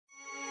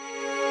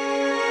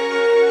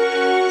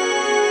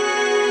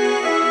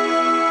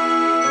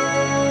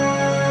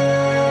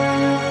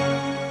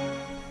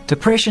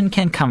Depression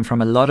can come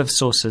from a lot of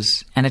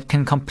sources, and it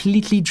can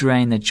completely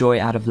drain the joy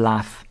out of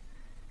life.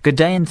 Good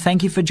day, and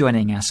thank you for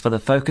joining us for the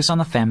Focus on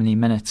the Family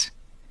Minute.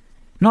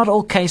 Not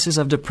all cases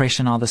of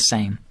depression are the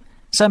same.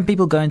 Some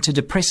people go into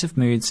depressive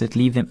moods that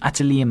leave them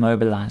utterly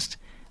immobilized,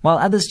 while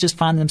others just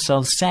find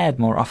themselves sad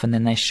more often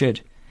than they should.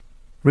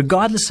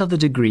 Regardless of the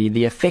degree,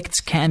 the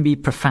effects can be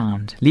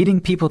profound, leading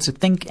people to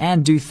think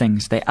and do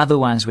things they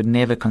otherwise would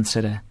never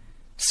consider.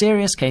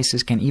 Serious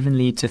cases can even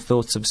lead to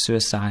thoughts of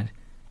suicide.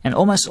 And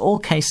almost all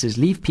cases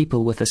leave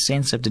people with a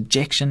sense of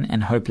dejection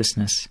and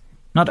hopelessness.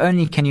 Not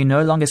only can you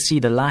no longer see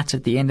the light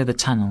at the end of the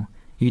tunnel,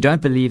 you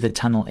don't believe the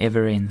tunnel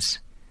ever ends.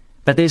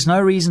 But there's no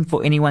reason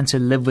for anyone to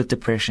live with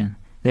depression.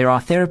 There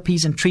are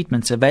therapies and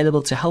treatments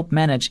available to help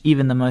manage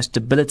even the most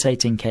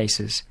debilitating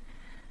cases.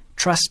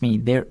 Trust me,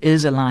 there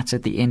is a light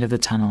at the end of the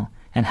tunnel,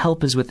 and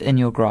help is within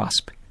your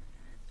grasp.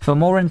 For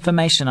more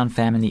information on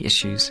family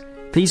issues,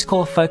 please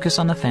call Focus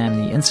on the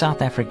Family in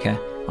South Africa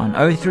on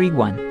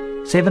 031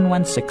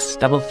 716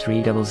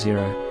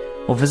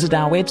 3300 or visit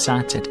our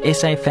website at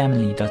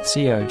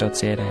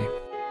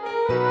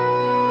safamily.co.za.